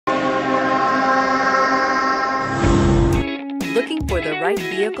for the right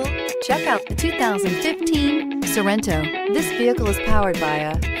vehicle? Check out the 2015 Sorento. This vehicle is powered by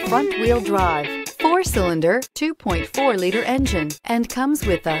a front-wheel drive, 4-cylinder, 2.4-liter engine, and comes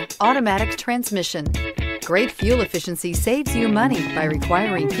with an automatic transmission. Great fuel efficiency saves you money by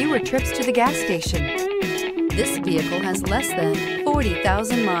requiring fewer trips to the gas station. This vehicle has less than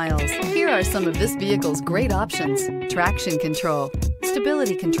 40,000 miles. Here are some of this vehicle's great options: traction control,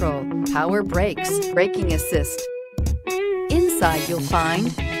 stability control, power brakes, braking assist. Inside you'll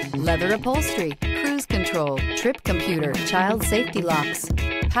find leather upholstery, cruise control, trip computer, child safety locks,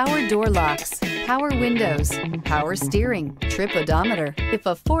 power door locks, power windows, power steering, trip odometer. If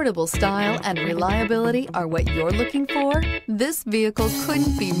affordable style and reliability are what you're looking for, this vehicle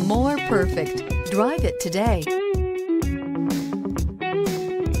couldn't be more perfect. Drive it today.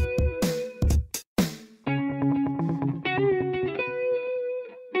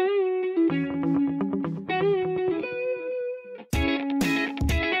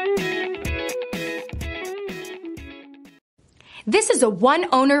 This is a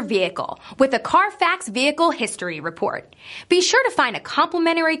one-owner vehicle with a Carfax Vehicle History Report. Be sure to find a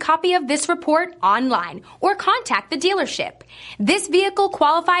complimentary copy of this report online or contact the dealership. This vehicle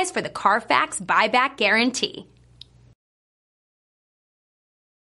qualifies for the Carfax Buyback Guarantee.